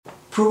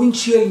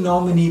Provincial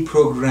Nominee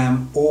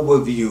Program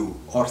Overview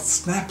or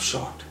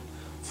Snapshot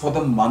for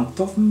the month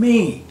of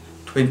May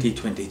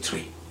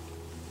 2023.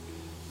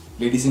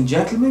 Ladies and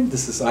gentlemen,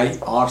 this is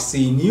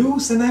IRC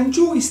News and I'm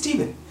Joey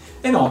Stephen,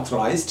 an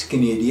authorized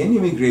Canadian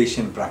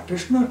immigration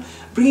practitioner,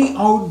 bringing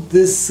out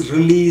this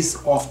release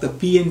of the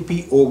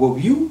PNP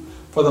Overview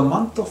for the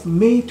month of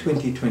May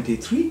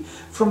 2023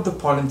 from the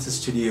Polinsys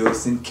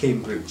Studios in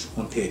Cambridge,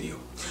 Ontario.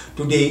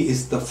 Today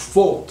is the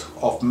 4th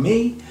of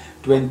May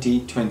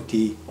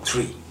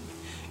 2023.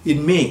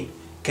 In May,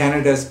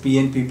 Canada's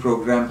PNP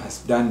program has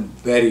done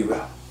very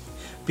well.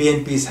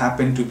 PNPs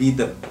happen to be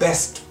the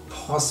best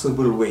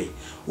possible way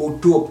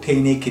to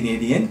obtain a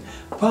Canadian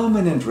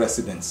permanent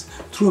residence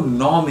through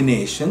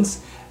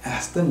nominations,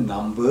 as the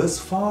numbers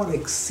far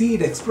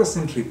exceed express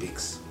entry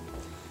picks.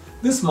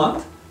 This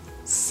month,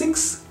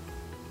 6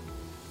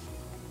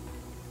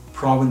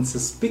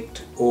 provinces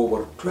picked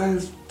over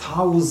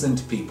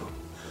 12,000 people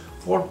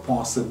for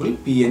possible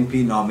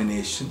PNP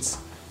nominations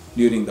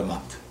during the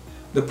month.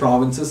 The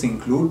provinces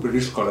include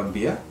British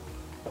Columbia,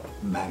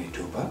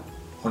 Manitoba,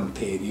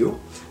 Ontario,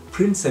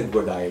 Prince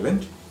Edward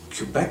Island,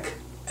 Quebec,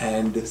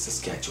 and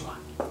Saskatchewan.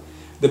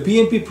 The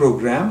PNP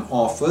program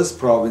offers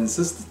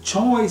provinces the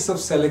choice of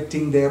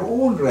selecting their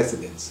own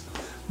residents.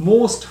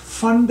 Most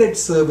funded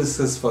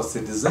services for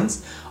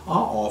citizens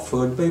are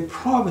offered by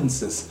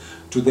provinces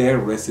to their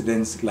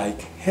residents,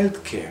 like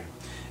healthcare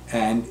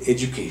and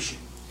education.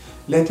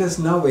 Let us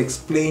now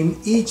explain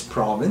each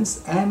province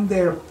and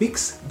their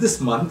picks this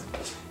month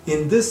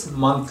in this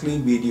monthly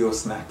video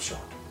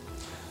snapshot.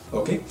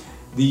 Okay,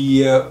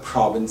 the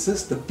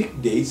provinces, the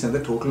pick dates and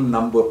the total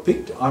number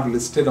picked are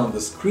listed on the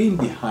screen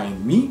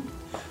behind me.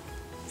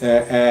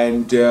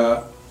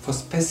 For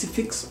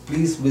specifics,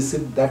 please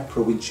visit that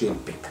provincial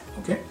pick.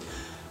 Okay,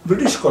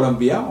 British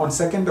Columbia on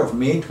 2nd of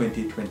May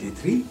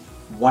 2023,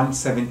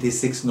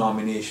 176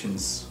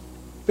 nominations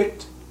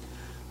picked.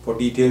 For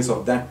details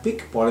of that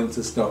pick,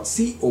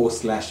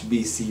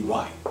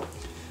 polinsys.co/bcy.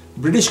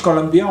 British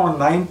Columbia on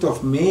 9th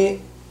of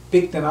May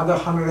picked another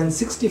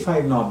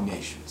 165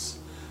 nominations.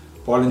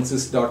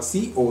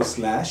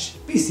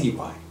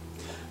 polinsys.co/bcy.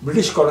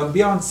 British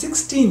Columbia on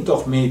 16th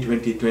of May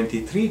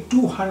 2023,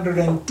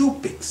 202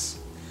 picks.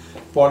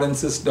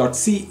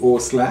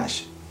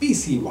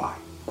 polinsys.co/bcy.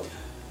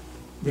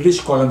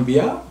 British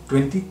Columbia,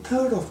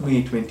 23rd of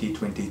May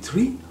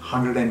 2023,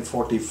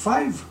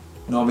 145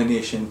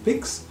 nomination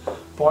picks.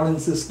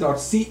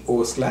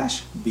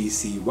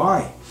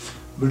 polinsys.co/bcy.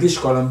 British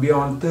Columbia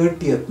on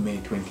 30th May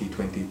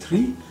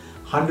 2023,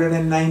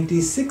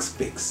 196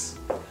 picks.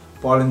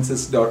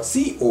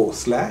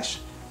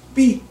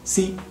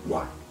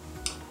 polinsys.co/bcy.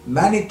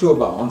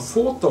 Manitoba on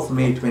 4th of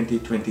May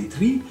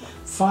 2023,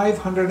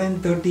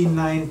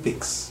 539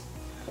 picks.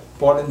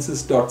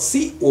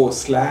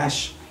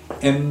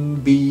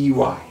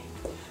 polinsys.co/mby.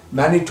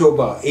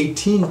 Manitoba,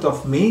 18th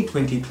of May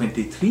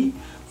 2023,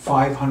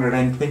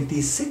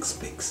 526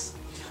 picks.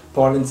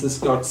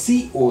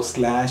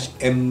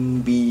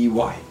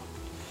 polinsys.co/mby.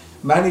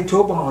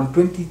 Manitoba on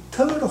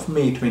 23rd of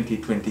May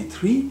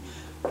 2023,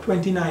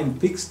 29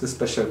 picks, the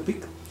special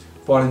pick.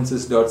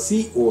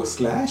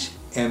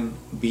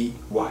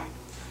 polinsys.co/mby.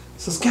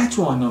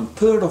 Saskatchewan on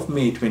 3rd of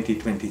May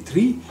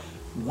 2023,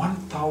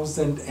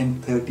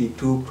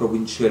 1032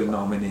 provincial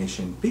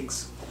nomination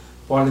picks.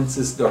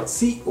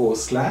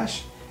 polinsys.co/sky.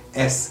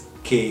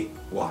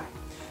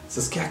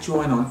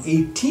 Saskatchewan on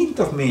 18th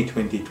of May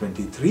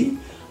 2023,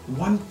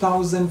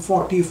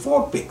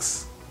 1044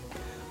 picks.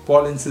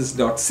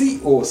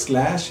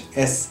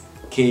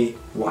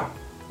 polinsys.co/sky.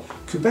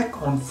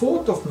 Quebec on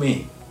 4th of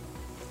May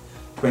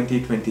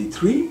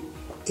 2023,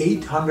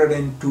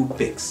 802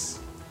 picks.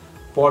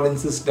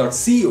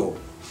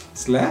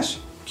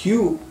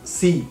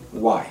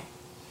 polinsys.co/qcy.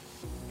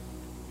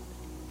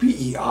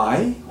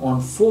 PEI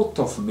on 4th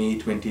of May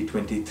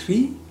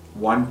 2023,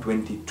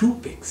 122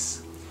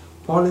 picks.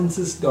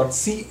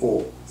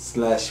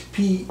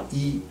 polinsys.co/pey.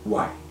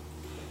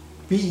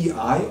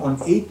 PEI on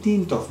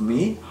 18th of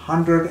May,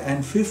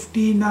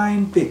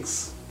 159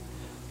 picks.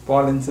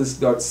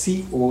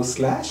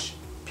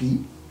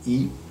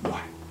 polinsys.co/pey.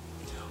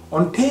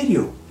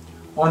 Ontario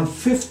on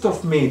 5th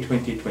of May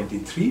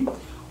 2023,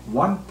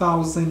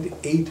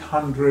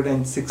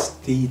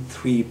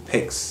 1863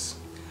 picks.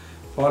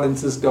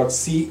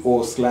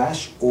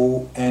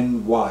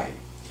 polinsys.co/ony.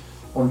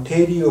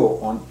 Ontario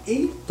on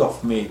 8th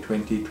of May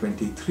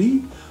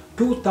 2023,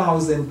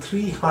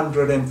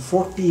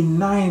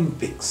 2349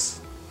 picks.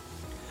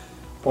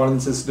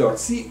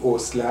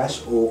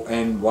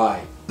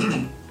 polinsys.co/ony.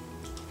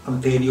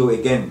 Ontario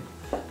again,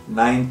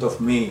 9th of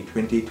May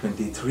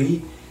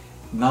 2023,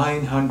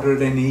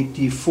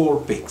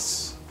 984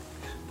 picks.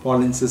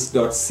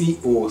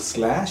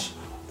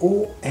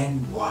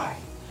 polinsys.co/ony.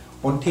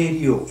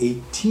 Ontario,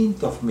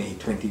 18th of May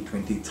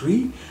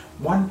 2023,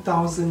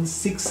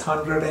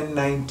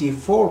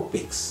 1694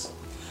 picks.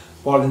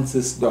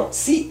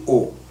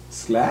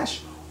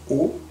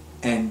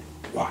 polinsys.co/ony.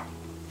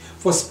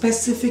 For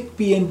specific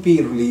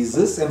PNP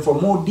releases and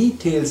for more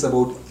details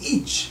about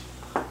each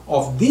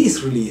of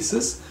these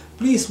releases,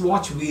 please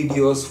watch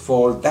videos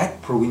for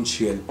that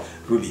provincial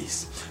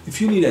release.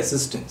 If you need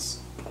assistance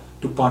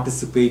to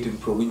participate in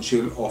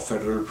provincial or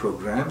federal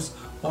programs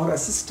or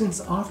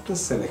assistance after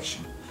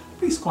selection,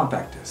 please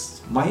contact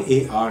us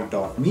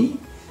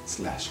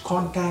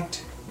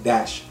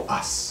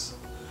myar.me/contact-us.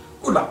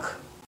 Good luck.